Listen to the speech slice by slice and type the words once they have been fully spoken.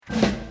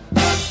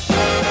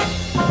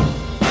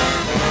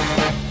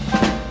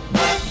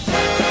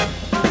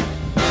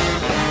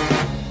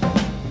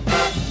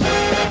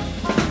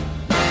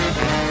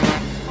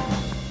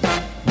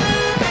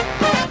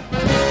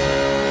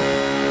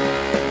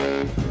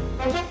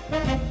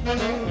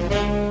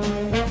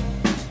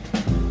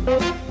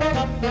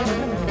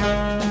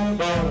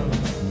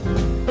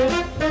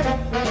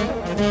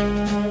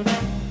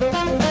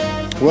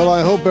Well,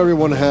 I hope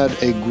everyone had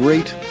a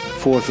great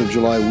 4th of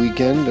July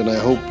weekend, and I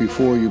hope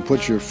before you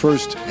put your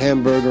first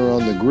hamburger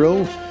on the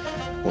grill,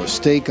 or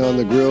steak on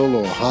the grill,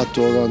 or hot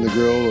dog on the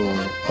grill,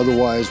 or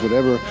otherwise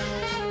whatever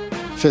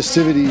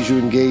festivities you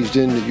engaged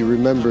in, that you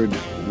remembered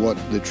what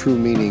the true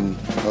meaning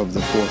of the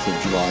 4th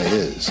of July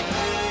is.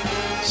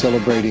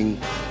 Celebrating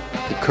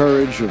the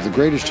courage of the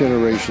greatest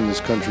generation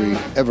this country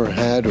ever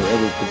had or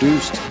ever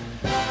produced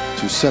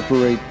to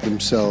separate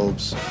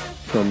themselves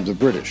from the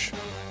British.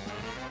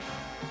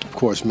 Of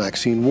course,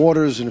 Maxine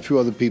Waters and a few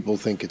other people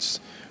think it's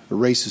a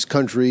racist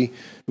country.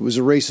 It was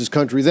a racist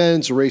country then,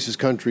 it's a racist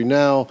country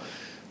now.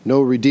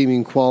 No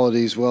redeeming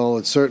qualities. Well,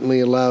 it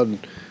certainly allowed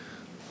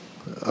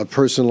a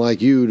person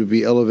like you to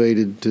be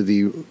elevated to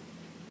the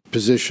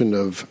position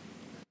of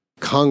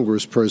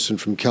congressperson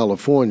from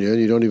California,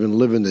 and you don't even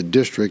live in the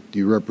district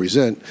you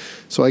represent.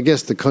 So I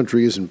guess the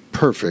country isn't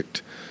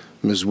perfect,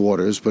 Ms.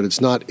 Waters, but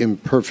it's not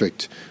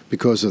imperfect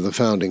because of the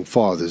founding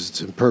fathers.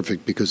 It's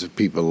imperfect because of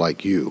people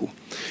like you.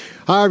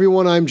 Hi,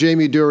 everyone. I'm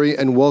Jamie Durie,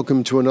 and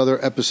welcome to another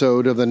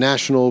episode of the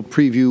National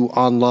Preview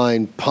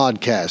Online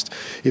podcast.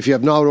 If you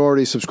have not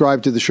already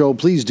subscribed to the show,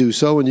 please do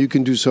so, and you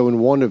can do so in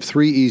one of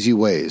three easy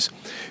ways.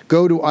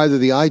 Go to either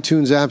the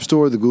iTunes App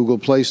Store or the Google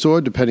Play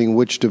Store, depending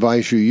which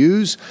device you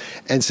use,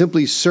 and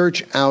simply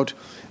search out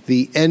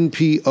the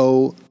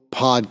NPO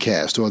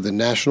podcast or the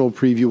National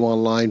Preview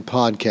Online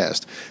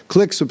podcast.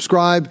 Click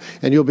subscribe,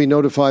 and you'll be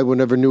notified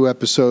whenever new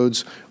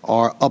episodes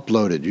are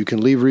uploaded. You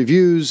can leave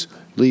reviews,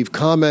 leave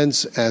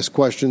comments, ask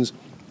questions,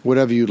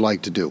 whatever you'd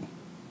like to do.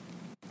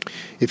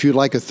 If you'd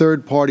like a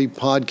third-party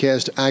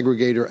podcast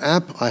aggregator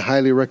app, I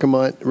highly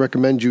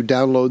recommend you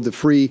download the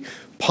free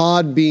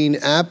Podbean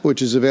app,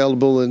 which is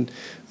available in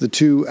the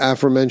two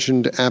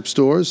aforementioned app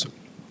stores.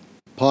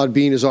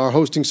 Podbean is our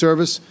hosting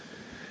service,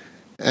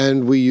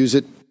 and we use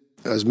it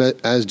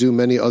as do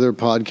many other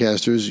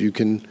podcasters. You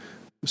can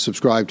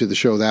subscribe to the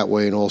show that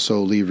way and also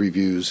leave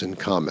reviews and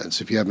comments.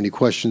 If you have any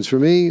questions for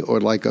me or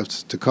would like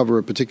us to cover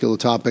a particular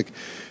topic,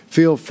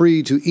 feel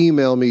free to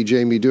email me,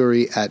 Jamie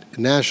Durie, at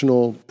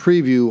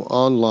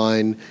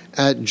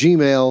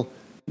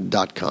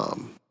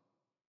nationalpreviewonline@gmail.com.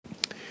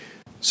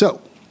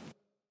 So,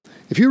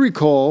 if you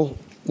recall,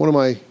 one of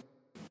my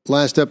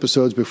last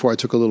episodes before I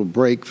took a little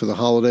break for the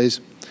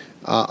holidays,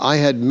 I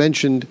had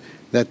mentioned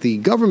that the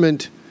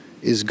government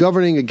is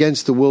governing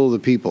against the will of the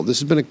people. This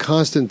has been a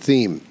constant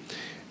theme.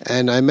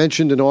 And I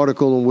mentioned an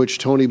article in which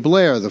Tony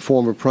Blair, the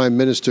former Prime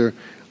Minister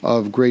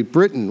of Great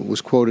Britain, was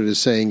quoted as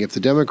saying, if the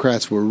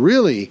Democrats were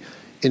really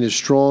in as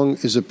strong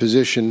as a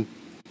position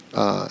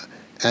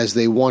as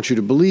they want you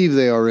to believe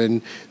they are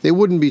in, they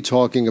wouldn't be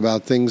talking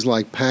about things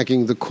like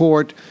packing the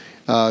court,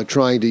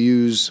 trying to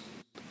use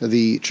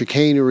the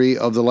chicanery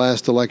of the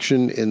last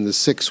election in the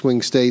 6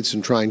 swing states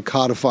and try and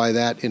codify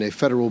that in a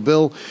federal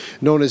bill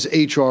known as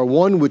H.R.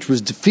 1, which was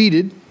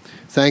defeated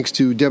thanks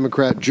to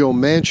Democrat Joe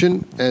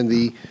Manchin and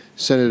the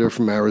senator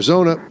from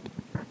Arizona.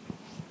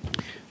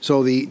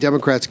 So the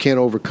Democrats can't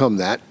overcome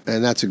that,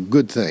 and that's a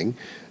good thing.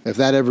 If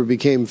that ever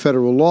became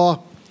federal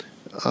law,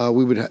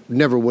 we would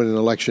never win an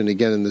election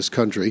again in this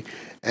country,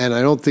 and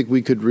I don't think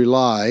we could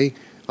rely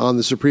on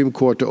the Supreme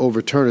Court to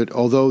overturn it,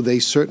 although they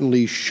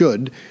certainly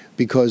should,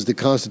 because the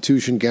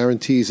Constitution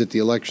guarantees that the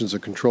elections are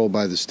controlled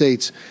by the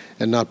states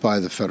and not by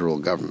the federal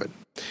government.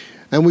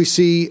 And we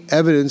see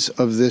evidence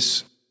of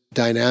this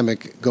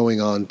dynamic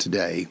going on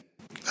today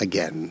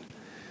again.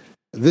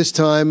 This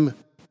time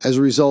as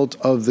a result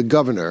of the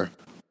governor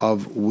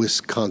of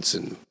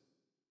Wisconsin,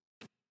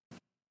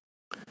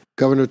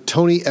 Governor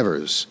Tony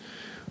Evers,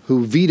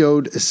 who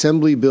vetoed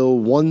Assembly Bill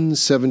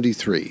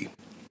 173.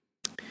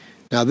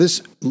 Now,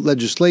 this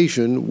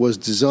legislation was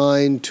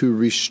designed to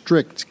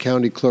restrict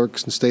county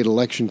clerks and state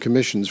election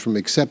commissions from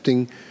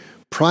accepting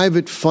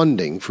private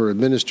funding for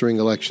administering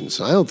elections.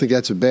 I don't think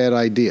that's a bad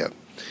idea.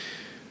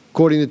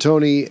 According to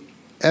Tony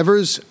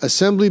Evers,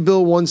 Assembly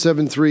Bill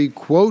 173,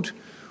 quote,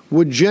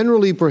 would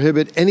generally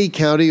prohibit any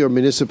county or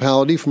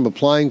municipality from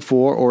applying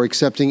for or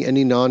accepting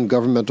any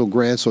non-governmental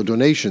grants or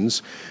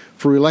donations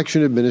for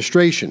election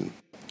administration.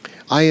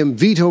 I am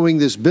vetoing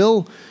this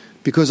bill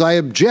because I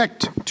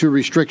object to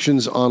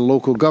restrictions on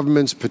local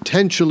governments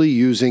potentially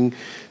using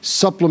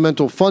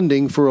supplemental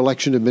funding for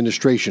election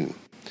administration.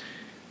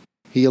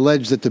 He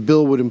alleged that the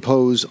bill would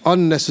impose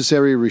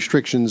unnecessary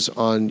restrictions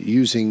on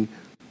using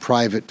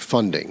private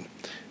funding,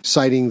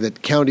 citing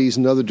that counties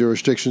and other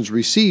jurisdictions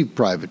received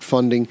private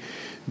funding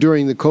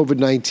during the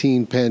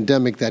COVID-19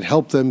 pandemic that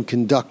helped them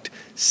conduct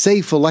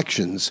safe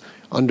elections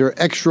under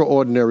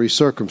extraordinary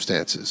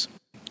circumstances.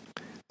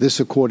 This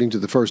according to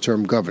the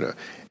first-term governor.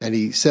 And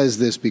he says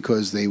this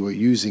because they were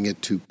using it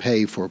to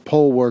pay for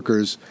poll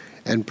workers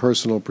and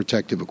personal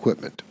protective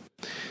equipment.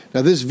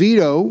 Now, this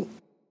veto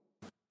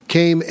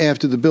came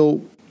after the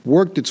bill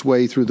worked its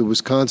way through the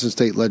Wisconsin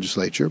state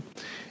legislature.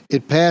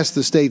 It passed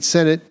the state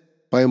Senate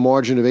by a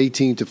margin of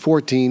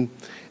 18-14,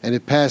 and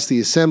it passed the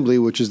Assembly,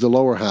 which is the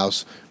lower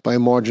house, by a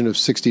margin of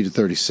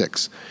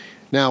 60-36.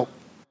 Now,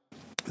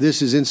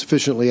 this is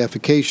insufficiently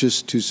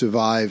efficacious to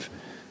survive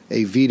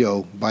a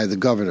veto by the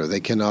governor. They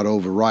cannot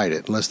override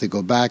it unless they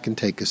go back and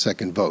take a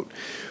second vote.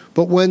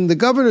 But when the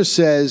governor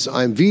says,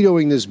 I'm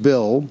vetoing this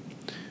bill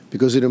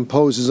because it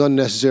imposes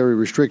unnecessary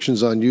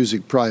restrictions on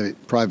using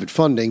private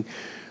funding,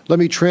 let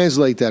me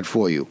translate that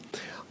for you.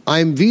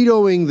 I'm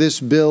vetoing this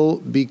bill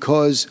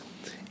because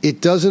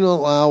it doesn't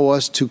allow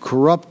us to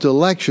corrupt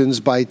elections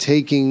by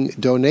taking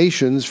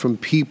donations from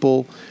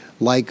people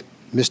like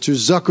Mr.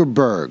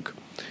 Zuckerberg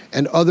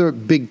and other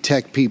big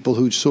tech people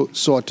who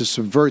sought to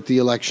subvert the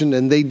election,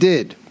 and they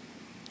did.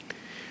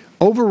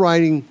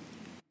 Assembly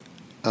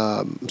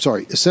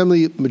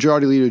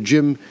Majority Leader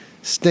Jim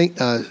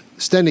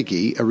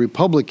Stenicky, a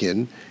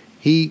Republican,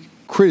 he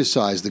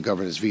criticized the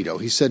governor's veto.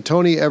 He said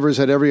Tony Evers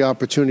had every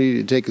opportunity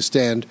to take a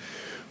stand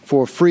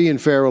for free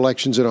and fair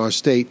elections in our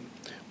state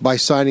by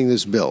signing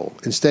this bill.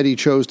 Instead, he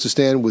chose to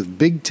stand with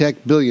big tech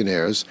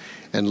billionaires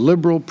and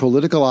liberal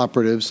political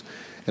operatives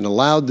and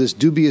allowed this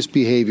dubious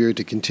behavior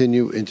to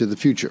continue into the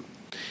future.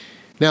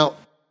 Now,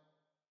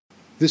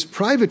 this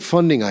private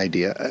funding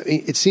idea,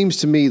 it seems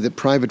to me that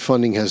private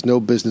funding has no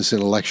business in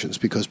elections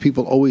because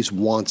people always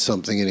want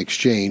something in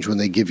exchange when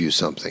they give you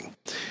something.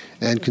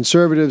 And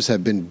conservatives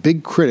have been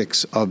big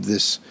critics of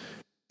this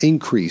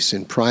increase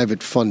in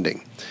private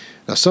funding.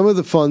 Now, some of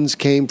the funds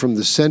came from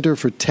the Center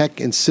for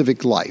Tech and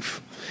Civic Life.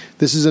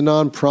 This is a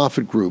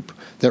nonprofit group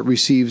that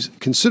receives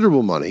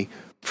considerable money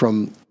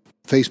from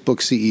Facebook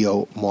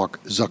CEO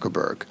Mark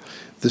Zuckerberg.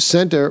 The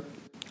Center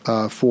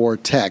for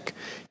Tech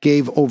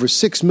gave over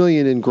 $6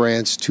 million in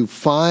grants to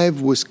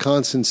 5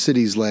 Wisconsin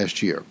cities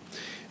last year.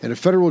 And a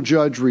federal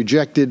judge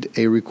rejected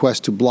a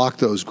request to block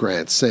those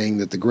grants, saying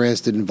that the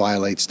grants didn't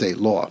violate state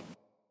law.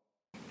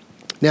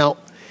 Now,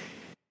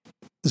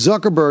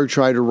 Zuckerberg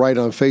tried to write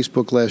on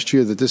Facebook last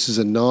year that this is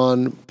a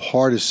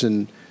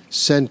nonpartisan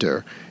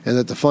center and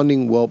that the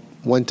funding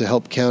went to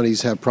help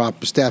counties have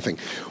proper staffing.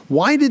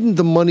 Why didn't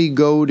the money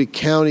go to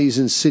counties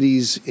and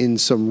cities in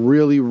some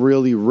really,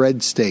 really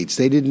red states?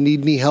 They didn't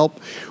need any help.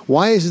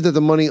 Why is it that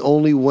the money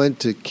only went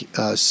to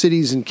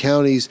cities and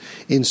counties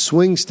in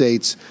swing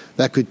states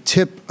that could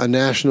tip a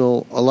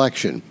national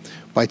election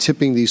by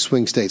tipping these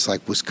swing states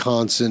like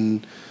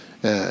Wisconsin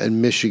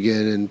and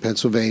Michigan and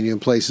Pennsylvania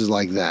and places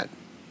like that?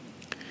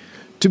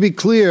 To be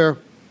clear,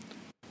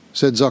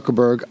 said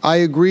Zuckerberg, I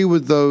agree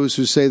with those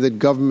who say that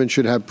government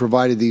should have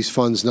provided these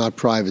funds, not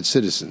private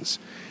citizens.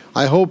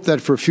 I hope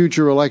that for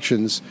future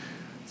elections,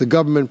 the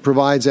government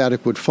provides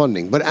adequate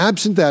funding. But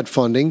absent that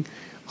funding,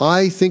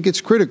 I think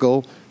it's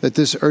critical that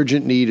this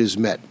urgent need is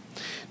met.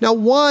 Now,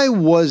 why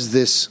was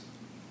this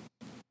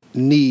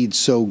need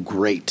so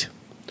great?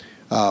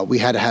 We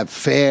had to have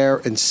fair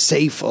and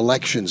safe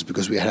elections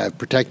because we had to have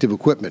protective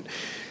equipment.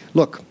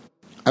 Look,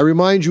 I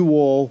remind you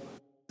all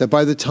that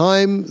by the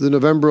time the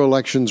November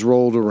elections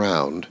rolled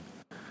around,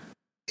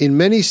 in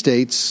many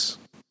states,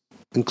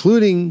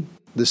 including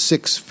the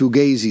 6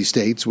 Fugazi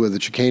states where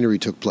the chicanery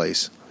took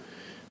place,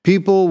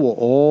 people were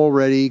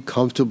already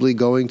comfortably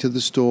going to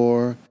the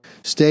store,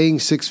 staying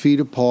 6 feet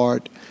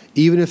apart,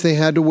 even if they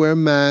had to wear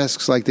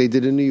masks like they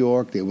did in New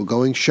York. They were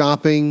going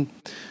shopping,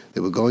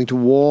 they were going to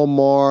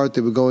Walmart,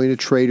 they were going to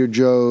Trader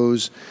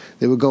Joe's,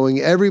 they were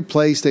going every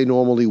place they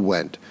normally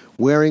went,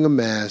 wearing a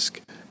mask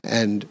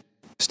and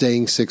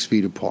staying 6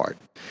 feet apart.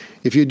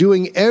 If you're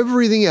doing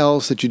everything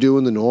else that you do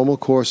in the normal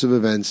course of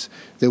events,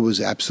 there was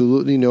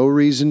absolutely no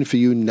reason for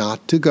you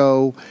not to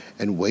go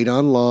and wait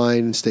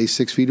online and stay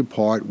 6 feet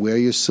apart, wear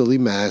your silly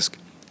mask,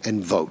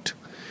 and vote.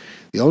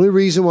 The only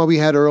reason why we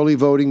had early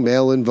voting,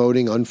 mail-in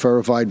voting,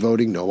 unverified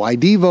voting, no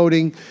ID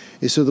voting,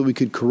 is so that we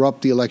could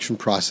corrupt the election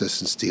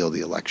process and steal the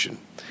election.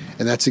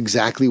 And that's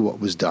exactly what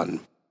was done.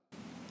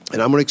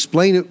 And I'm going to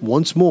explain it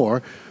once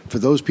more for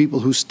those people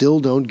who still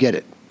don't get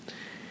it.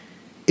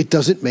 It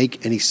doesn't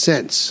make any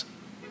sense.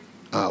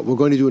 We're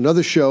going to do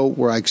another show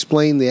where I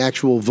explain the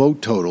actual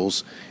vote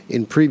totals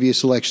in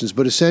previous elections,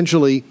 but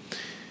essentially,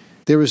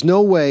 there is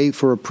no way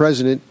for a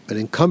president, an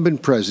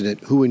incumbent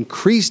president, who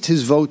increased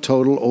his vote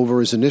total over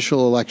his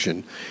initial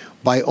election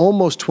by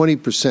almost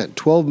 20%,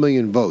 12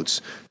 million votes,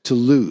 to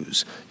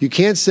lose. You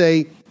can't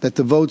say that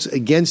the votes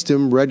against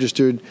him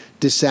registered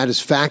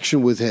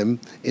dissatisfaction with him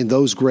in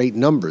those great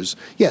numbers.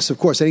 Yes, of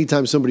course,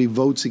 anytime somebody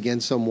votes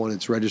against someone,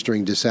 it's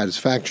registering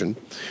dissatisfaction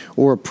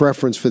or a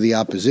preference for the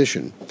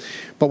opposition.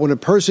 But when a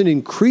person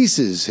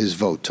increases his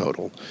vote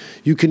total,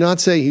 you cannot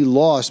say he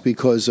lost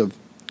because of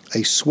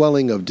a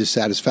swelling of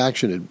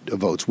dissatisfaction of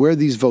votes. Where are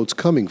these votes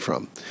coming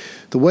from?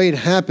 The way it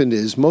happened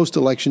is most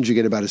elections you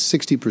get about a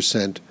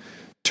 60%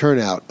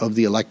 turnout of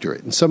the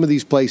electorate. In some of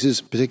these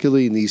places,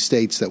 particularly in these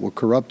states that were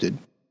corrupted,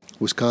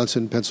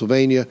 Wisconsin,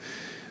 Pennsylvania,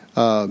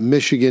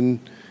 Michigan,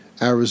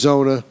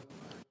 Arizona,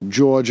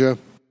 Georgia.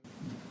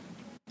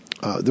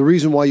 The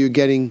reason why you're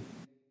getting,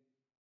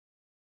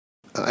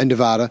 and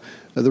Nevada,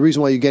 the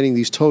reason why you're getting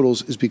these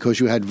totals is because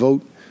you had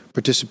vote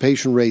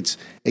participation rates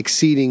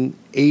exceeding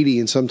 80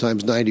 and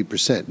sometimes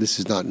 90%. This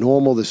is not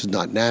normal, this is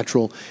not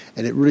natural,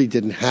 and it really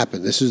didn't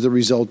happen. This is the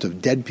result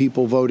of dead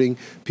people voting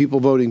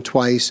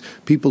twice,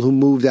 people who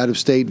moved out of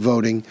state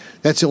voting.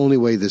 That's the only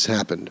way this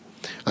happened.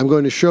 I'm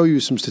going to show you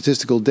some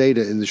statistical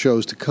data in the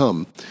shows to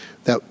come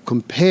that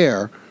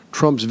compare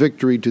Trump's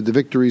victory to the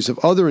victories of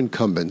other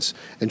incumbents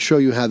and show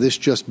you how this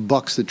just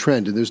bucks the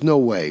trend. And there's no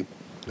way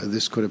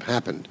this could have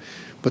happened.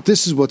 But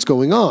this is what's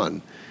going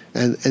on.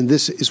 And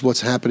this is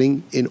what's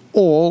happening in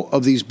all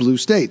of these blue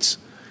states.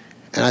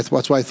 And that's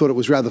why I thought it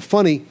was rather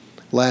funny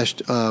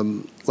last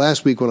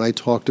week when I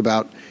talked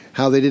about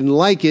how they didn't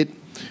like it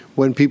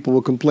when people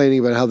were complaining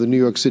about how the New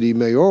York City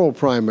mayoral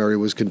primary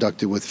was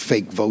conducted with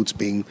fake votes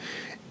being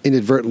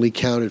inadvertently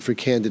counted for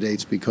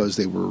candidates because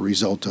they were a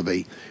result of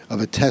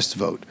a test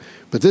vote.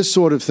 But this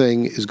sort of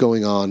thing is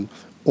going on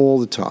all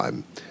the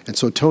time. And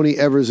so Tony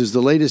Evers is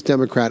the latest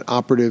Democrat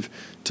operative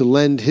to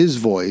lend his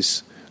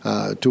voice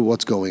to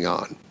what's going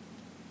on.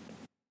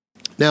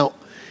 Now,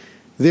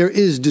 there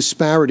is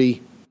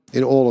disparity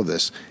in all of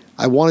this.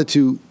 I wanted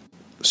to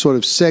sort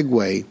of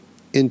segue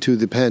into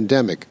the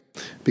pandemic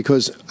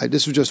because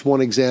this was just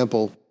one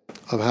example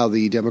of how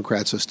the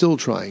Democrats are still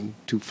trying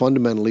to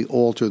fundamentally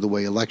alter the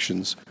way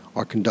elections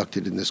are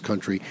conducted in this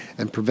country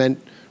and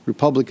prevent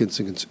Republicans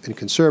and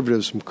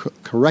conservatives from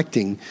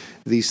correcting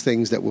these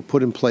things that were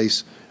put in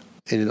place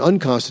in an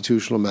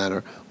unconstitutional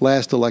manner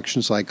last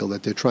election cycle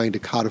that they're trying to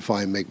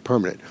codify and make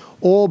permanent,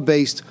 all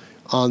based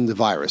on the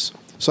virus.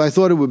 So I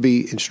thought it would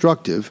be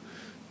instructive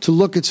to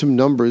look at some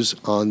numbers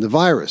on the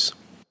virus.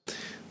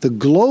 The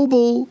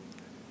global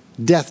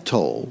death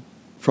toll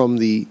from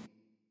the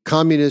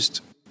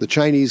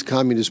Chinese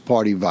Communist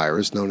Party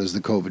virus, known as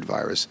the COVID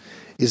virus,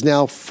 is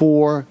now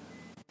 4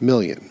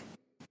 million.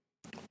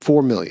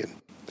 4 million.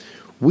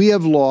 We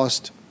have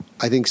lost,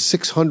 I think,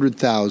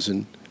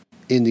 600,000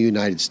 in the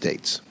United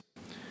States.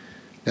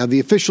 Now, the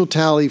official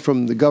tally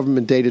from the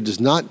government data does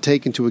not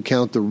take into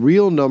account the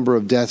real number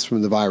of deaths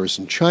from the virus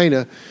in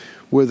China,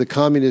 where the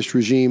communist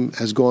regime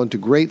has gone to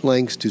great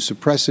lengths to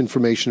suppress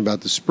information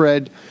about the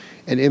spread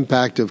and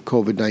impact of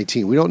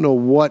COVID-19. We don't know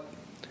what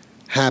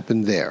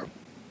happened there.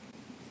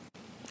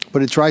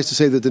 But it tries to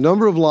say that the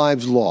number of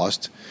lives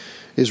lost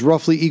is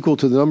roughly equal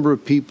to the number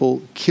of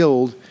people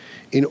killed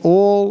in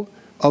all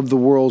of the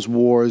world's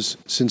wars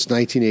since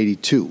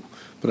 1982.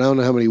 But I don't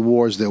know how many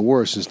wars there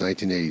were since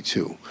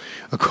 1982,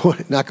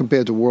 not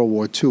compared to World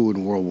War II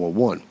and World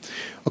War I,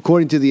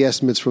 according to the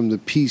estimates from the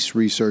Peace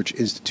Research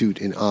Institute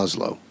in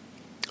Oslo.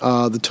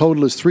 The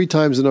total is 3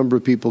 times the number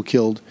of people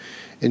killed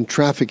in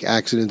traffic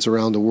accidents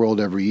around the world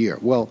every year.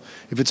 Well,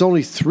 if it's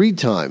only 3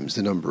 times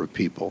the number of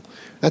people,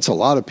 that's a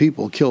lot of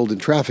people killed in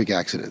traffic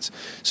accidents.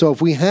 So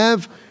if we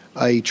have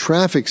a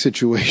traffic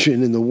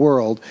situation in the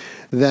world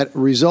that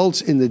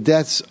results in the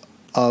deaths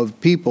of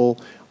people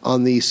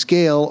on the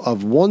scale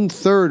of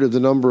 1/3 of the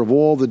number of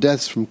all the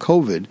deaths from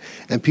COVID,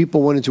 and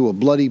people went into a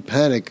bloody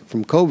panic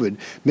from COVID,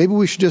 maybe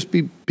we should just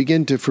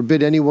begin to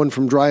forbid anyone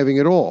from driving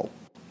at all.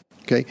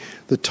 Okay,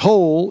 the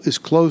toll is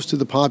close to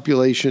the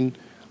population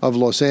of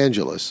Los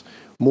Angeles,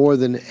 more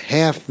than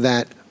half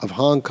that of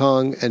Hong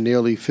Kong and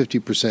nearly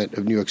 50%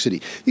 of New York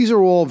City. These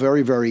are all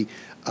very, very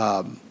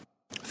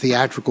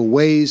theatrical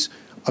ways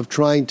of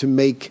trying to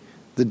make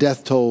the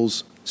death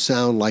tolls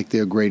sound like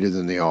they're greater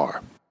than they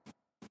are.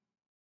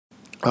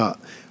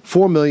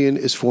 4 million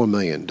is 4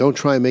 million. Don't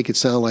try and make it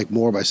sound like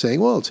more by saying,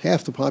 well, it's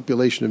half the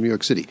population of New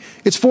York City.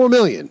 It's 4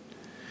 million.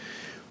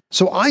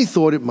 So I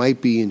thought it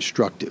might be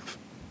instructive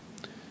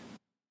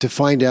to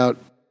find out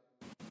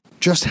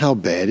just how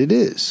bad it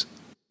is.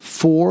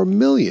 4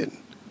 million.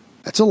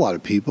 That's a lot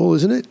of people,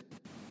 isn't it?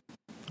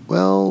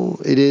 Well,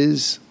 it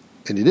is,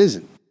 and it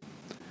isn't.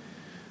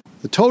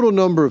 The total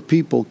number of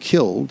people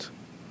killed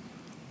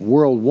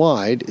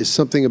worldwide is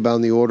something about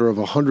in the order of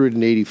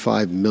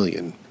 185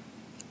 million.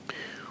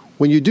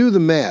 When you do the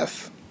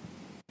math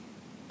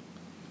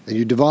and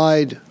you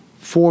divide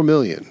 4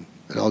 million,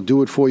 and I'll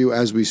do it for you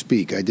as we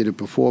speak. I did it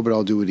before, but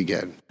I'll do it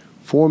again.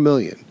 4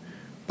 million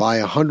by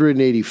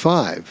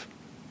 185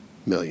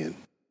 million.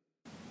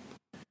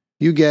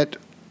 You get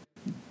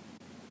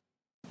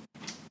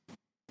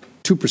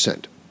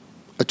 2%,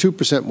 a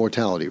 2%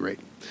 mortality rate.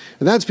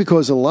 And that's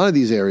because in a lot of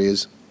these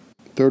areas,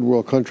 third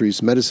world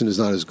countries, medicine is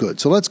not as good.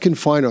 So let's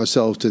confine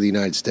ourselves to the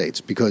United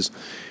States, because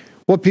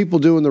what people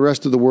do in the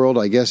rest of the world,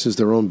 I guess, is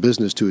their own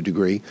business to a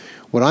degree.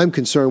 What I'm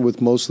concerned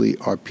with mostly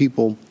are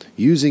people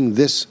using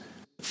this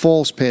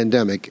false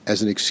pandemic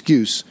as an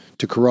excuse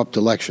to corrupt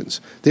elections.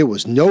 There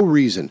was no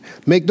reason.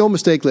 Make no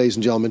mistake, ladies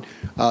and gentlemen,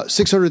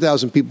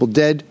 600,000 people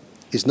dead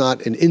is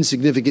not an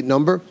insignificant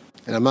number,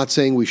 and I'm not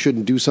saying we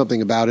shouldn't do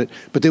something about it,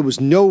 but there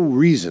was no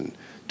reason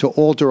to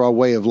alter our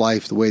way of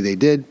life the way they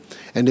did,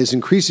 and there's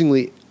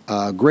increasingly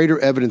greater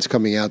evidence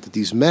coming out that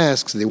these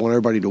masks they want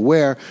everybody to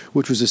wear,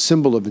 which was a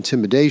symbol of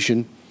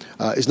intimidation,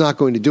 is not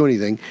going to do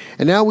anything.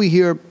 And now we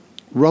hear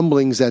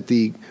rumblings that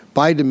the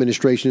Biden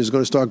administration is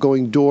going to start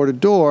going door to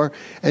door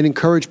and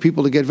encourage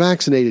people to get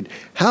vaccinated.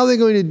 How are they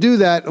going to do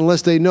that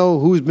unless they know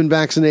who's been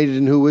vaccinated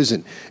and who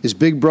isn't? Is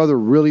Big Brother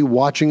really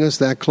watching us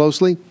that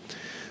closely?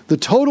 The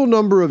total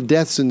number of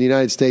deaths in the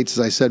United States,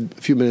 as I said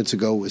a few minutes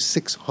ago, was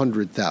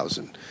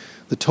 600,000.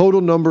 The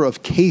total number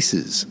of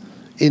cases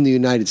in the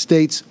United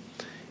States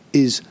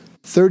is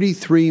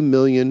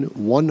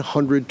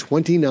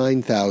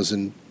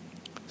 33,129,000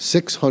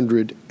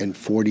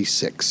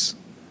 646.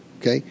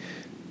 Okay?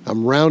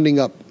 I'm rounding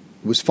up.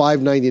 It was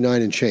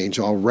 599 and change.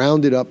 So I'll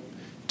round it up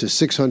to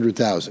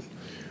 600,000.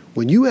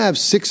 When you have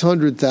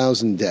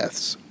 600,000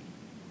 deaths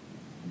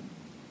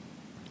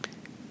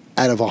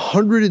out of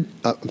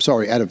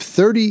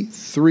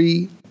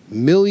 33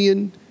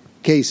 million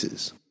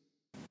cases,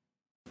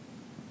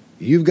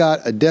 you've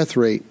got a death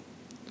rate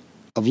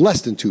of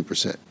less than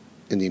 2%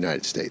 in the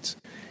United States.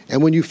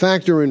 And when you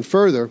factor in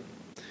further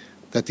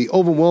that the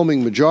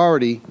overwhelming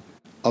majority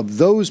of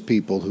those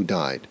people who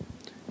died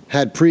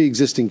had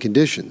pre-existing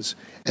conditions,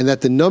 and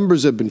that the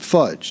numbers have been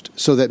fudged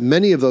so that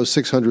many of those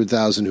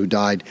 600,000 who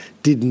died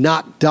did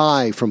not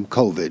die from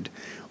COVID,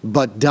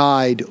 but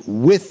died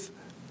with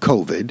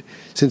COVID,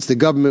 since the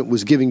government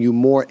was giving you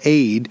more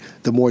aid,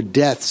 the more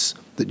deaths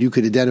that you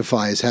could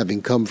identify as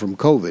having come from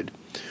COVID.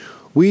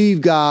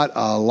 We've got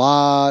a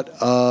lot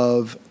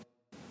of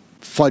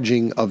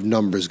fudging of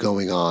numbers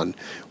going on.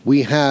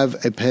 We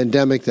have a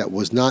pandemic that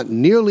was not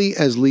nearly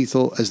as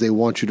lethal as they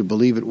want you to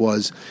believe it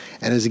was.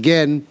 And as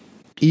again,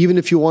 even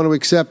if you want to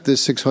accept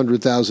this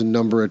 600,000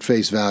 number at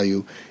face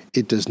value,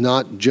 it does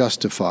not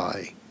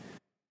justify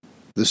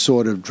the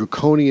sort of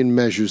draconian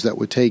measures that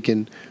were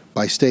taken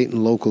by state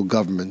and local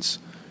governments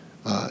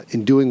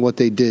in doing what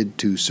they did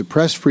to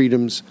suppress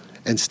freedoms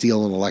and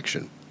steal an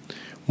election.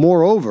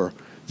 Moreover,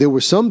 there were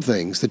some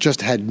things that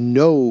just had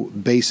no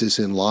basis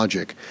in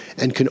logic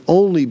and can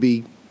only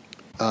be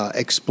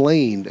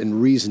explained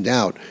and reasoned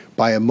out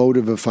by a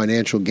motive of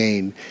financial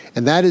gain.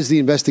 And that is the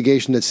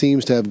investigation that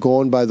seems to have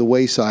gone by the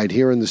wayside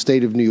here in the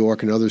state of New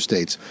York and other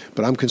states.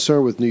 But I'm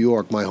concerned with New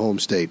York, my home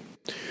state,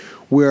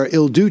 where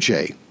Il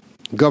Duce,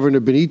 Governor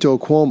Benito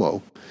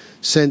Cuomo,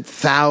 sent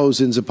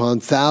thousands upon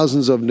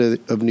thousands of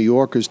New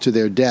Yorkers to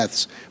their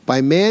deaths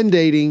by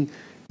mandating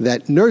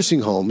that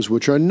nursing homes,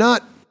 which are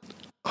not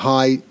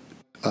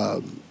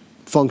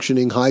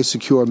high-functioning,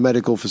 high-secure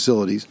medical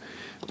facilities,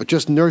 but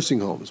just nursing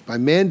homes, by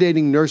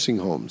mandating nursing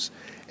homes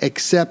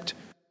accept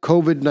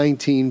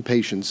COVID-19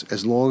 patients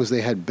as long as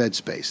they had bed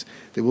space.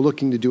 They were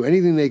looking to do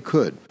anything they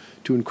could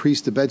to increase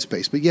the bed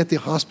space, but yet the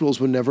hospitals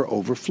were never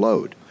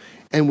overflowed.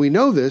 And we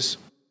know this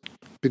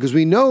because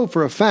we know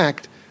for a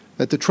fact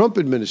that the Trump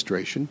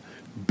administration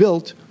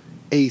built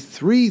a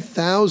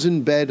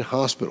 3,000-bed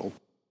hospital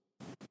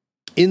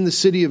in the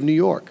city of New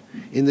York,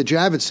 in the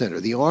Javits Center.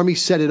 The Army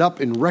set it up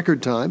in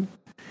record time,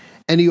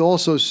 and he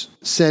also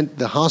sent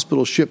the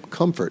hospital ship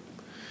Comfort,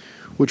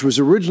 which was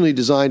originally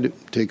designed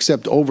to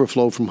accept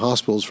overflow from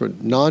hospitals for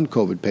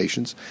non-COVID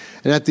patients.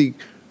 And at the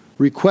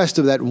request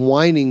of that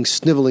whining,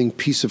 sniveling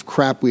piece of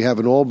crap we have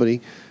in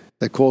Albany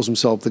that calls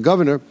himself the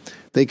governor,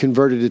 they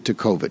converted it to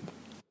COVID.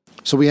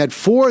 So we had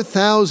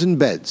 4,000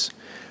 beds.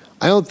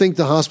 I don't think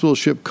the hospital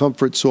ship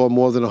Comfort saw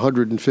more than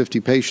 150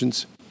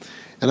 patients.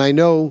 And I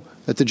know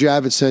that the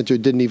Javits Center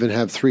didn't even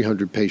have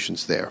 300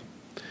 patients there.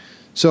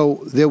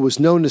 So there was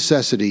no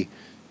necessity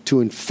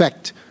to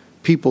infect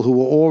people who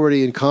were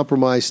already in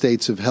compromised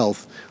states of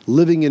health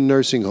living in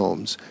nursing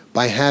homes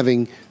by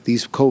having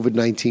these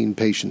COVID-19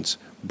 patients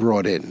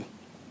brought in.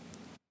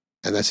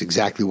 And that's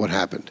exactly what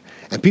happened.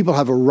 And people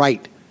have a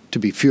right to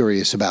be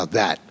furious about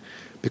that,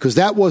 because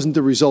that wasn't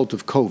the result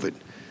of COVID.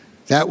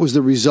 That was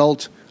the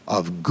result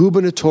of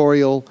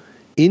gubernatorial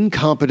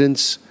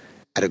incompetence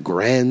at a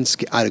grand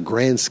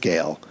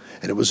scale.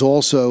 And it was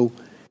also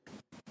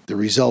the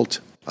result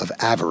of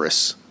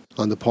avarice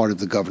on the part of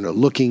the governor,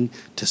 looking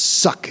to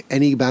suck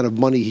any amount of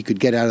money he could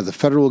get out of the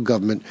federal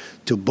government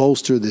to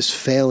bolster this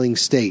failing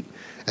state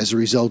as a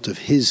result of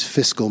his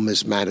fiscal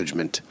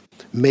mismanagement.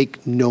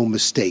 Make no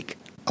mistake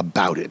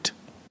about it.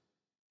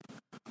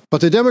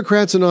 But the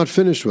Democrats are not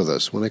finished with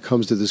us when it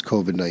comes to this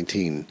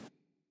COVID-19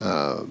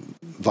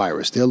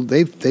 virus.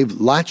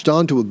 They've latched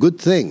on to a good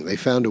thing. They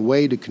found a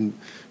way to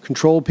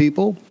control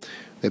people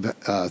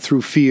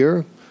through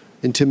fear,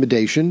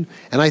 intimidation,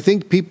 and I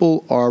think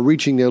people are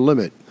reaching their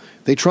limit.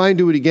 They try and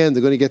do it again,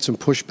 they're going to get some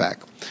pushback.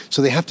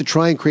 So they have to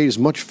try and create as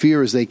much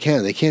fear as they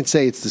can. They can't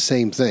say it's the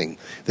same thing.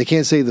 They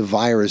can't say the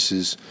virus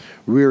is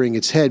rearing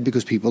its head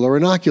because people are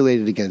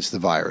inoculated against the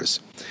virus.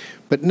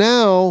 But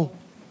now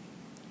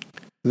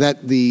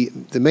that the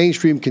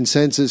mainstream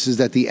consensus is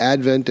that the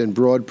advent and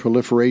broad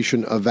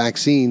proliferation of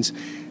vaccines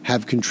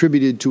have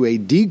contributed to a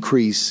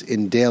decrease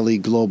in daily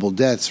global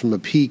deaths from a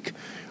peak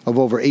of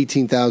over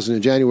 18,000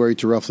 in January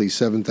to roughly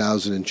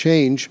 7,000 and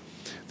change,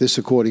 this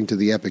according to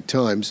the Epoch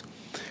Times.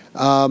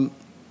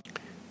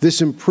 This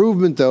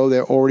improvement, though,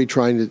 they're already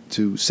trying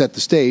to set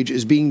the stage,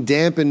 is being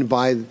dampened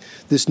by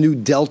this new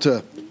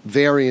Delta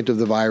variant of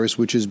the virus,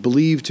 which is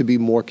believed to be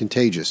more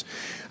contagious.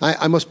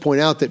 I must point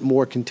out that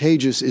more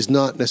contagious is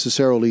not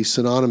necessarily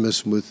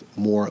synonymous with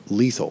more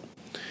lethal.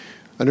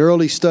 An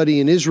early study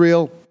in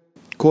Israel,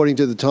 according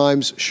to the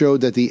Times,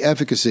 showed that the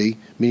efficacy,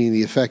 meaning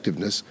the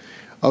effectiveness,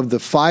 of the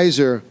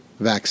Pfizer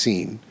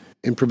vaccine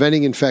in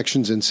preventing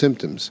infections and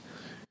symptoms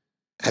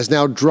has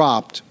now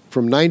dropped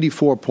from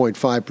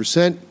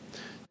 94.5%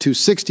 to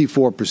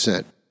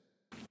 64%,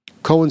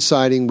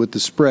 coinciding with the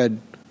spread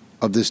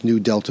of this new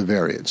Delta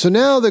variant. So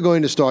now they're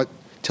going to start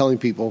telling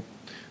people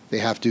they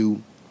have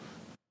to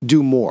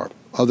do more.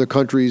 Other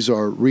countries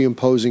are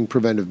reimposing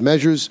preventive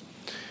measures.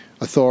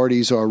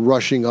 Authorities are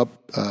rushing up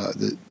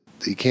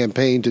the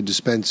campaign to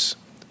dispense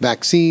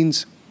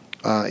vaccines.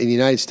 In the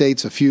United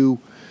States, a few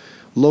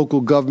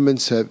local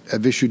governments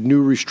have issued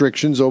new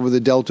restrictions over the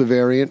Delta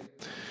variant.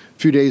 A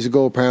few days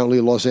ago, apparently,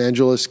 Los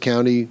Angeles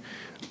County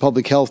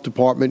Public Health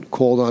Department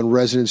called on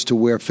residents to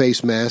wear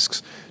face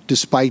masks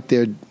despite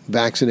their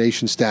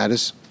vaccination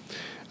status.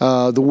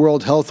 The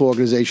World Health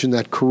Organization,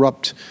 that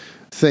corrupt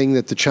thing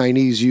that the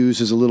Chinese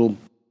use as a little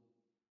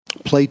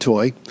play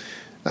toy,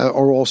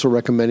 are also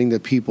recommending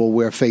that people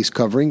wear face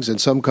coverings, and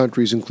some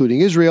countries,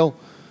 including Israel,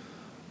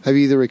 have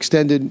either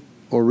extended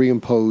or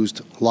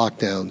reimposed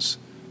lockdowns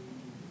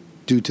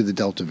due to the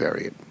Delta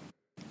variant.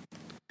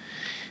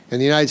 And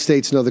the United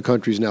States and other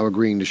countries now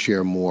agreeing to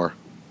share more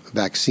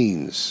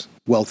vaccines.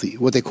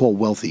 What they call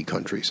wealthy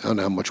countries. I don't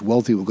know how much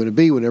wealthy we're going to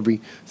be when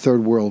every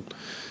third world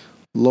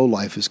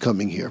lowlife is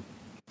coming here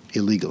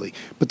illegally.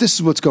 But this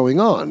is what's going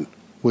on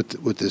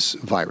with this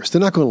virus.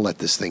 They're not going to let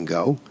this thing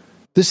go.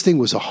 This thing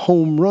was a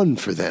home run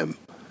for them.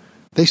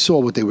 They saw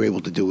what they were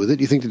able to do with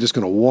it. You think they're just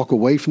going to walk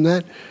away from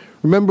that?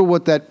 Remember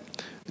what that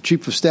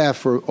chief of staff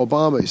for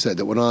Obama said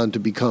that went on to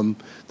become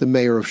the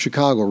mayor of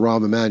Chicago,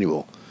 Rahm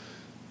Emanuel.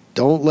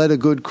 Don't let a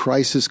good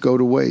crisis go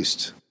to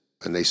waste.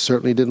 And they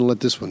certainly didn't let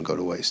this one go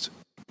to waste.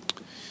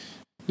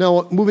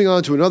 Now, moving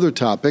on to another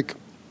topic,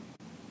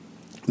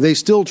 they're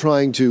still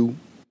trying to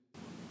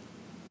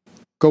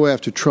go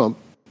after Trump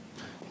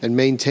and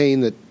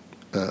maintain that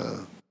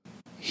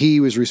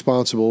he was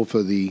responsible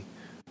for the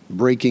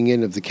breaking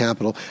in of the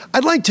Capitol.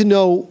 I'd like to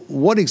know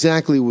what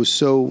exactly was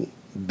so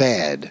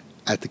bad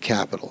at the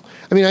Capitol.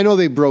 I mean, I know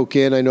they broke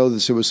in. I know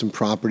that there was some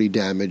property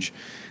damage.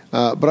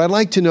 But I'd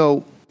like to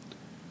know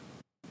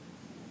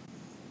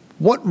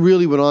what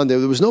really went on there.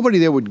 There was nobody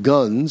there with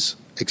guns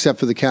except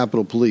for the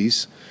Capitol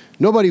Police.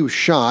 Nobody was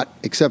shot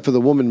except for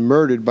the woman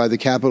murdered by the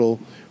Capitol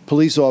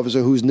police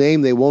officer whose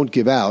name they won't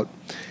give out.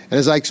 And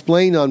as I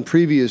explained on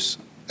previous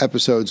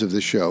episodes of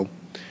this show,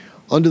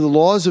 under the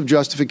laws of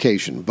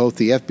justification, both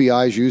the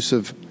FBI's use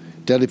of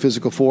deadly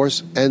physical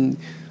force and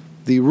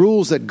the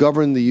rules that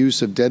govern the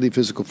use of deadly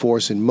physical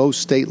force in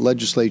most state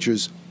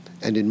legislatures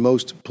and in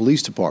most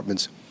police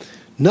departments,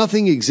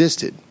 nothing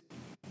existed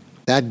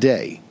that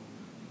day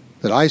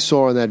that I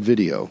saw in that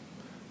video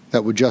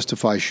that would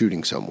justify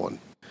shooting someone.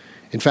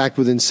 In fact,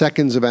 within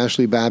seconds of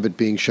Ashley Babbitt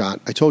being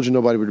shot, I told you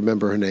nobody would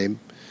remember her name.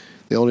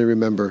 They only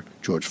remember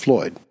George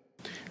Floyd.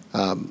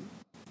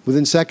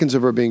 Within seconds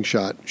of her being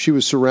shot, she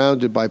was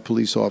surrounded by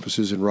police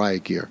officers in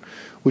riot gear,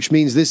 which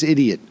means this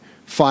idiot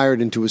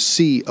fired into a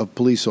sea of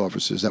police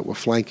officers that were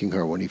flanking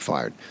her when he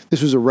fired.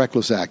 This was a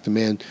reckless act. The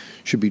man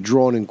should be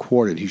drawn and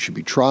quartered. He should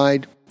be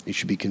tried. He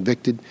should be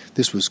convicted.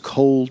 This was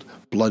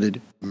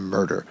cold-blooded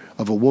murder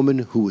of a woman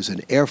who was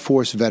an Air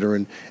Force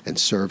veteran and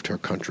served her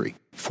country.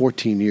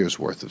 14 years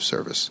worth of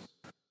service.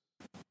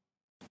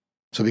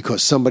 So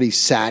because somebody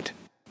sat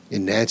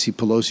in Nancy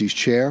Pelosi's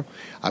chair,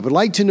 I would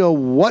like to know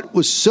what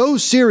was so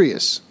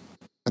serious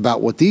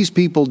about what these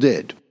people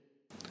did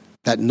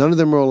that none of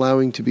them are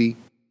allowed to be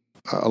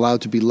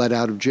let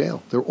out of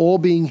jail. They're all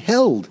being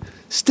held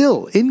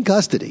still in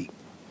custody,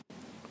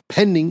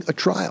 pending a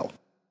trial.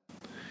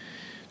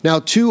 Now,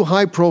 two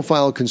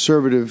high-profile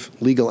conservative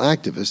legal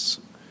activists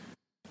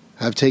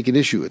have taken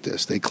issue with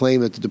this. They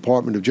claim that the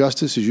Department of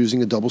Justice is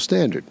using a double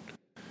standard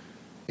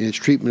in its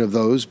treatment of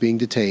those being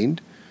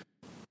detained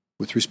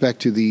with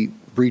respect to the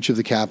breach of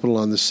the Capitol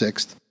on the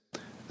 6th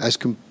as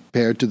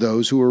compared to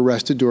those who were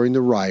arrested during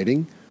the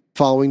rioting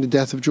following the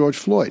death of George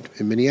Floyd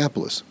in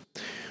Minneapolis.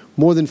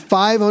 More than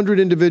 500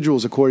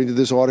 individuals, according to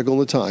this article in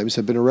the Times,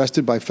 have been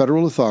arrested by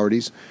federal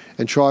authorities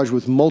and charged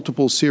with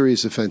multiple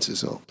serious offenses.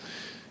 So,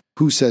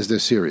 who says they're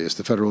serious?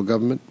 The federal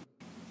government?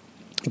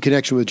 In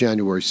connection with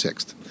January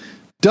 6th.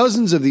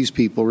 Dozens of these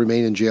people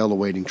remain in jail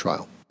awaiting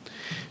trial.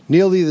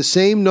 Nearly the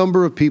same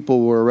number of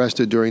people were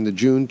arrested during the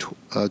June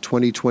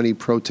 2020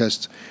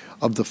 protests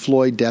of the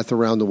Floyd death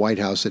around the White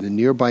House and in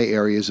nearby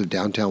areas of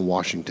downtown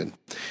Washington.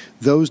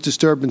 Those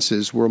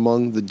disturbances were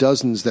among the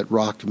dozens that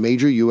rocked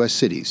major U.S.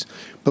 cities,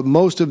 but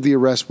most of the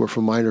arrests were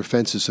for minor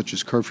offenses such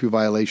as curfew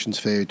violations,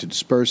 failure to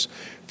disperse.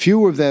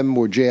 Few of them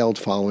were jailed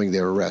following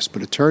their arrest,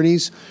 but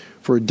attorneys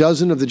for a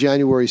dozen of the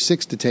January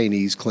 6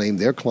 detainees claim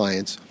their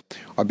clients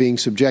are being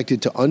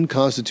subjected to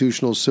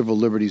unconstitutional civil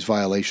liberties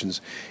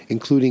violations,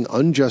 including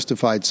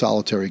unjustified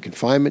solitary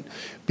confinement,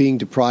 being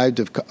deprived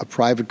of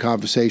private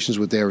conversations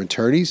with their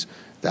attorneys.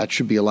 That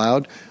should be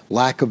allowed.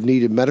 Lack of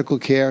needed medical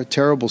care,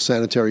 terrible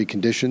sanitary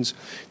conditions.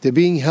 They're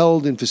being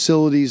held in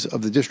facilities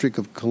of the District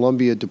of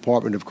Columbia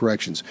Department of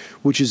Corrections,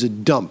 which is a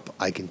dump.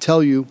 I can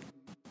tell you,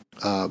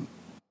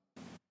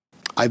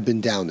 I've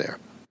been down there.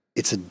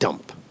 It's a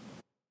dump.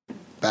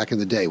 Back in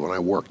the day when I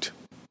worked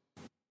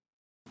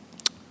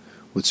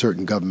with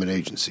certain government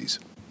agencies.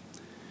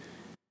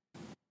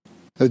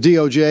 The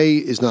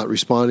DOJ is not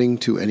responding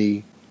to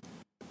any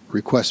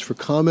requests for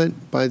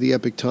comment by the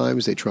Epoch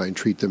Times. They try and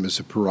treat them as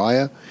a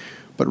pariah.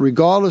 But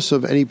regardless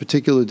of any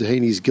particular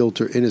detainee's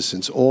guilt or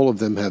innocence, all of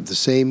them have the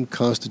same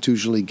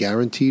constitutionally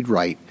guaranteed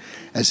right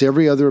as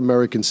every other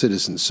American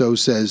citizen. So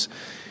says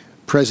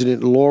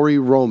President Lori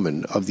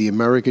Roman of the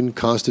American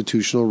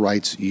Constitutional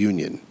Rights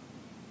Union.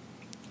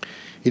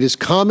 It is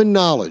common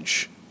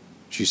knowledge,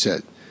 she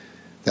said,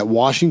 that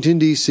Washington,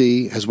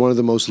 D.C. has one of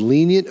the most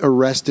lenient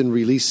arrest and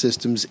release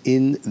systems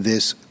in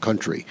this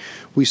country.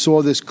 We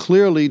saw this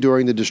clearly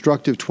during the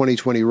destructive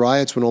 2020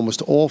 riots when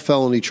almost all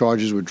felony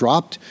charges were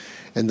dropped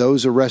and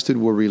those arrested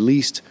were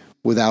released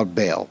without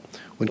bail.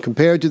 When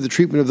compared to the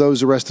treatment of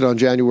those arrested on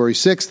January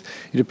 6th,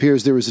 it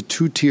appears there is a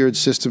two-tiered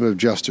system of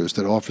justice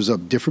that offers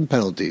up different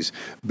penalties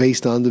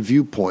based on the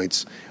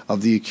viewpoints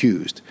of the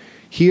accused.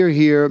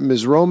 Hear,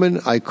 Ms. Roman,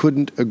 I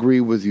couldn't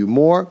agree with you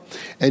more.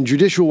 And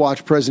Judicial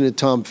Watch President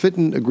Tom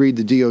Fitton agreed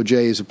the DOJ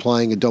is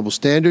applying a double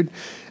standard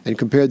and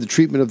compared the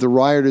treatment of the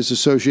rioters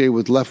associated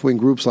with left-wing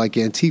groups like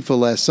Antifa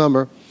last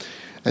summer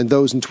and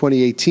those in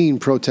 2018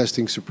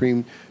 protesting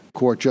Supreme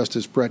Court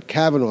Justice Brett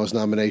Kavanaugh's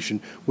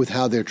nomination with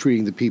how they're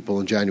treating the people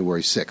on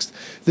January 6th.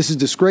 This is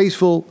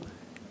disgraceful,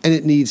 and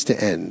it needs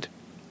to end.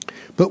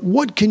 But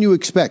what can you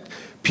expect?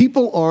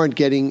 People aren't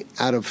getting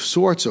out of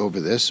sorts over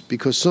this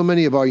because so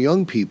many of our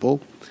young people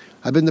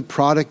have been the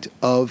product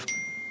of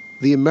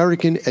the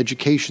American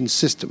education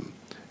system.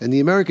 And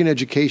the American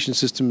education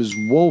system is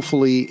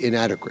woefully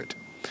inadequate.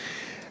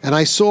 And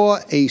I saw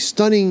a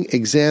stunning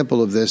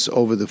example of this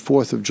over the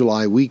 4th of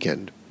July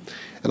weekend,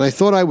 and I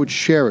thought I would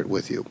share it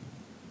with you.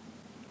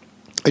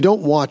 I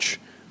don't watch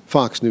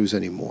Fox News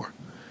anymore.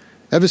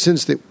 Ever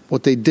since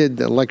what they did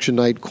the election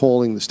night,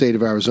 calling the state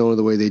of Arizona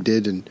the way they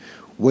did and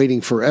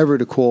waiting forever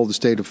to call the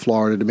state of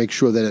Florida to make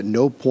sure that at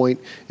no point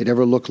it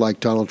ever looked like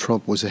Donald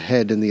Trump was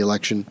ahead in the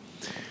election,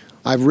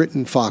 I've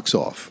written Fox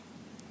off.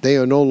 They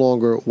are no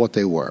longer what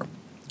they were.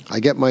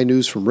 I get my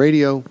news from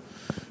radio,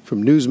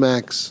 from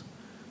Newsmax,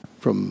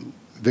 from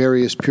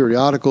various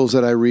periodicals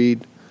that I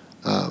read,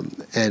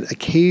 and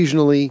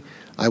occasionally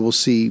I will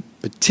see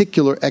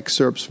particular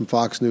excerpts from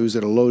Fox News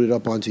that are loaded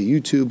up onto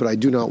YouTube, but I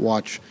do not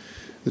watch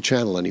the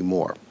channel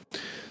anymore.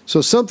 So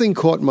something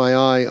caught my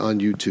eye on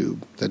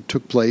YouTube that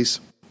took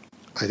place,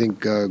 I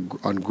think,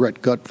 on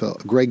Greg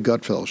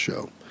Gutfeld's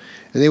show.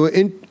 And they were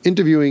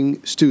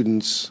interviewing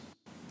students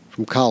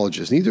from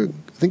colleges. I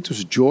think this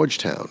was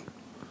Georgetown.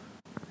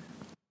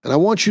 And I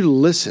want you to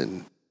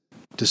listen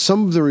to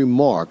some of the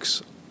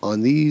remarks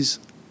on these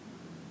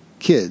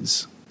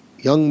kids,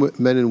 young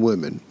men and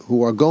women,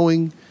 who are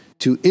going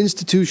to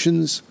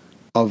institutions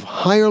of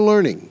higher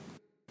learning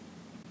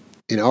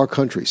in our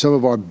country, some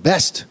of our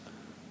best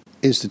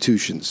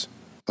institutions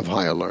of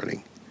higher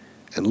learning,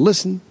 and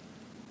listen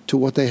to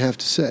what they have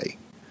to say.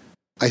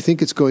 I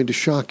think it's going to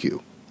shock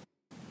you.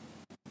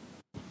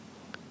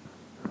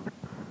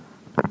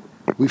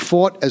 We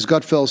fought, as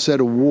Gutfeld said,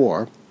 a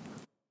war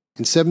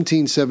in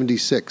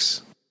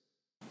 1776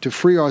 to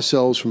free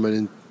ourselves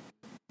from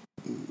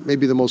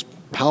maybe the most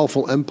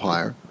powerful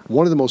empire,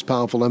 one of the most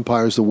powerful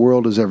empires the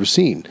world has ever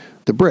seen,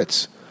 the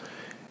Brits.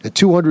 And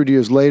 200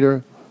 years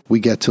later, we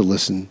get to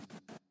listen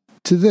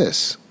to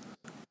this.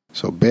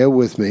 So bear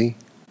with me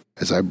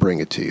as I bring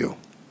it to you.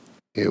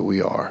 Here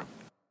we are.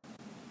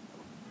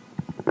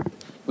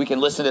 We can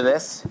listen to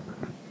this.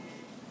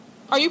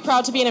 Are you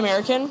proud to be an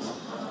American?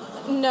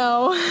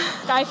 No.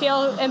 I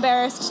feel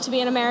embarrassed to be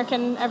an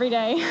American every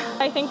day.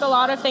 I think a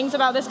lot of things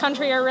about this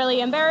country are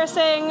really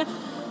embarrassing.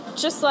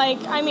 Just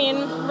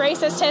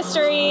racist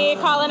history,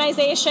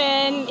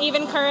 colonization,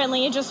 even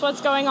currently, just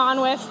what's going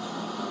on with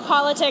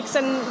politics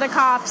and the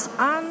cops.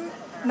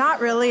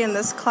 Not really in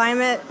this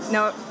climate.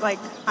 No,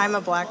 I'm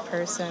a black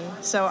person.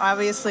 So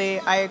obviously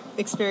I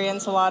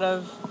experience a lot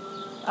of,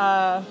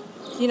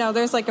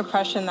 there's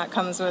oppression that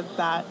comes with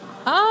that.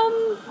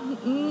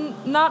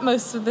 Not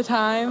most of the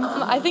time.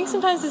 I think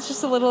sometimes it's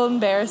just a little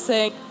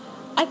embarrassing.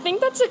 I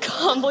think that's a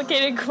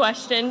complicated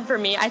question for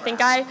me. I think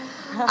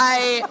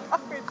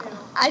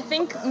I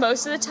think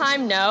most of the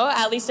time, no,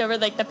 at least over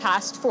the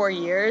past 4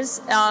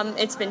 years.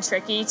 It's been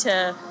tricky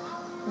to,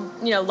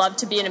 love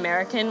to be an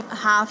American.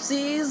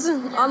 Halfsies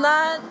on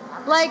that.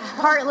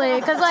 Partly,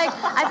 because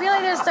I feel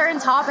like there's certain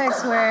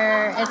topics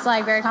where it's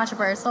very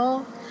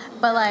controversial,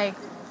 but I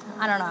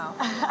don't know.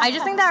 I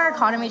just think that our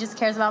economy just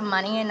cares about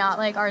money and not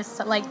our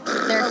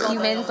they're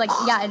humans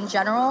in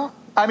general.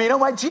 How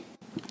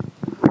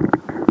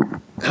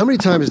many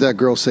times did that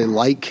girl say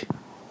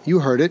You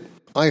heard it.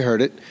 I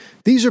heard it.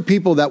 These are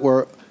people that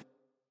were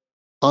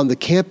on the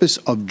campus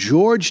of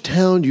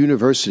Georgetown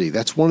University.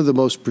 That's one of the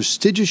most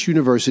prestigious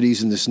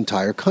universities in this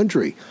entire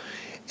country.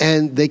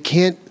 And they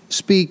can't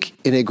speak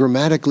in a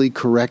grammatically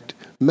correct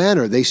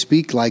manner. They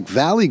speak like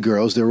Valley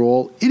girls. They're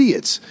all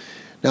idiots.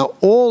 Now,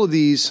 all of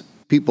these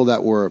people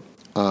that were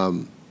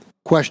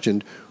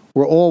questioned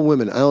were all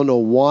women. I don't know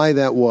why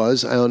that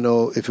was. I don't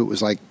know if it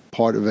was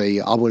part of I'm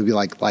going to be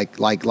I'm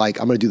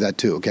going to do that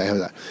too. Okay, I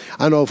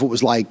don't know if it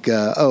was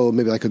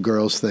maybe a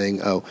girl's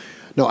thing. Oh,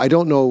 no, I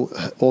don't know.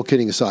 All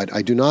kidding aside,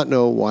 I do not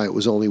know why it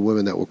was only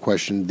women that were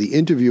questioned. The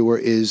interviewer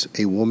is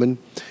a woman,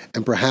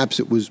 and perhaps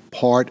it was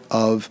part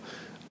of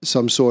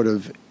some sort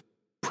of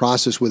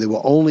process where they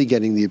were only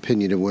getting the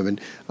opinion of women.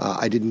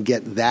 I didn't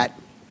get that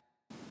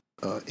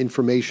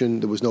information.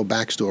 There was no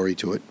backstory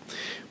to it.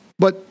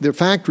 But the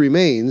fact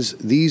remains,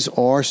 these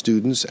are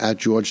students at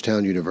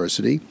Georgetown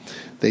University.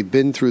 They've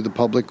been through the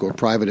public or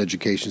private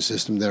education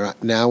system. They're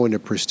now in a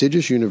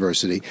prestigious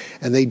university,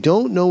 and they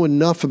don't know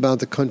enough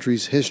about the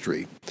country's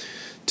history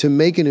to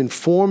make an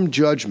informed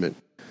judgment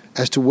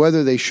as to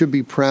whether they should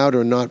be proud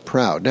or not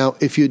proud. Now,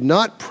 if you're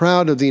not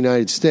proud of the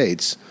United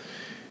States,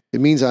 it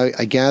means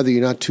I gather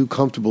you're not too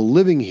comfortable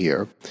living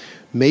here.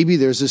 Maybe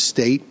there's a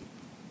state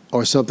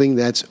or something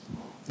that's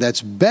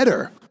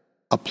better,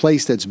 a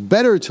place that's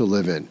better to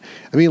live in.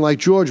 I mean, like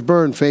George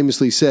Byrne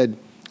famously said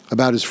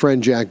about his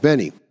friend Jack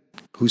Benny,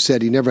 who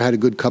said he never had a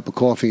good cup of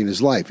coffee in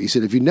his life. He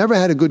said, if you never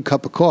had a good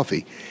cup of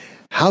coffee,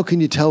 how can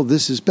you tell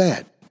this is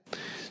bad?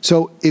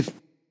 So if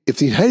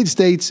the United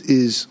States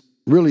is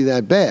really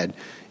that bad,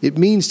 it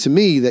means to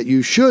me that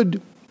you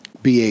should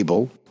be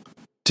able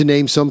to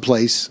name some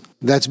place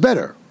that's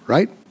better,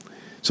 right?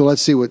 So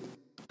let's see what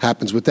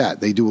happens with that.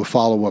 They do a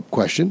follow-up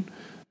question.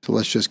 So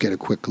let's just get a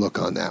quick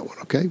look on that one,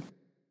 okay?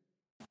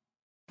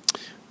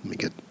 Let me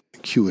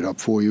cue it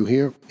up for you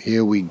here.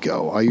 Here we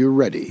go. Are you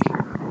ready?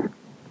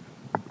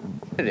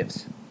 It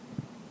is.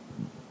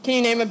 Can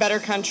you name a better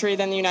country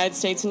than the United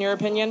States in your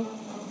opinion?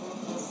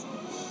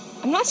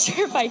 I'm not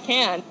sure if I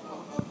can.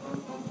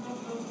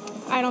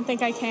 I don't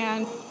think I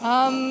can.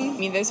 I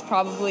mean, there's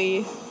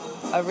probably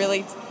a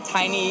really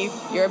tiny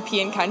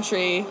European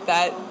country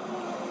that's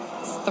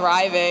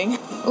thriving.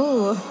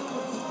 Ooh,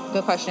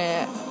 good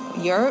question.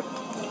 Europe?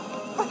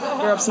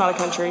 Europe's not a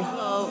country.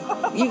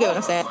 You get what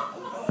I'm saying.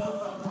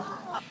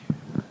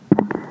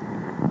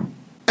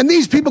 And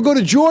these people go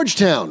to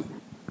Georgetown.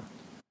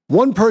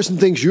 One person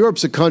thinks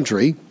Europe's a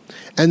country,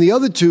 and the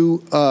other two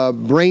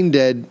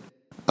brain-dead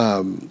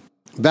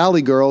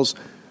Valley girls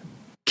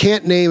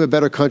can't name a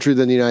better country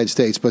than the United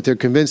States, but they're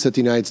convinced that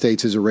the United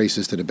States is a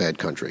racist and a bad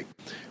country.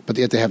 But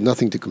yet they have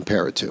nothing to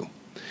compare it to.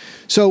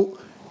 So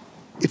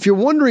if you're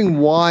wondering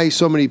why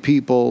so many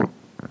people,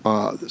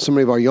 so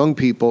many of our young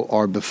people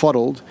are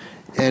befuddled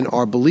and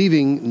are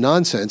believing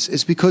nonsense,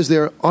 it's because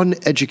they're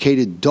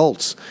uneducated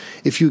dolts.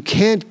 If you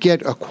can't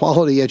get a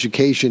quality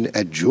education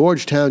at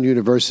Georgetown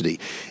University,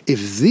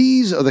 if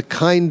these are the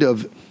kind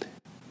of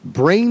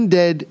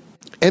brain-dead,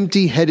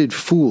 empty-headed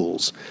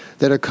fools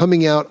that are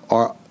coming out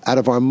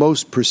of our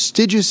most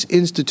prestigious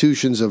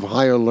institutions of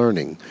higher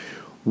learning,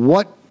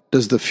 what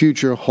does the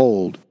future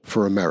hold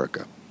for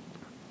America?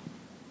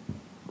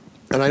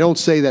 And I don't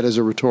say that as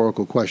a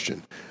rhetorical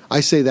question. I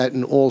say that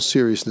in all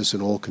seriousness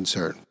and all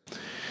concern.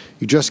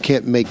 You just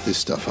can't make this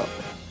stuff up.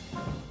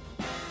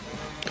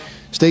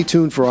 Stay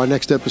tuned for our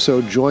next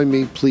episode. Join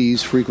me,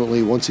 please,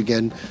 frequently. Once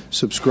again,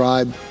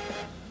 subscribe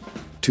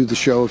to the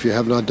show if you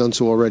have not done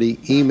so already.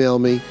 Email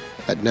me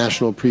at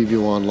National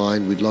Preview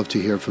Online. We'd love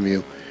to hear from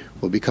you.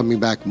 We'll be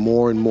coming back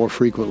more and more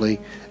frequently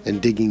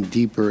and digging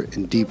deeper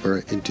and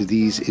deeper into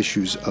these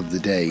issues of the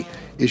day,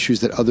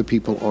 issues that other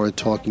people aren't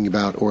talking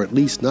about, or at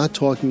least not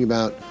talking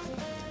about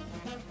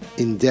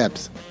in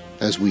depth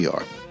as we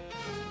are.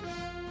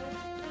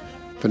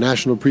 For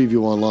National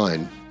Preview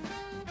Online,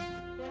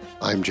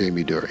 I'm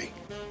Jamie Durie.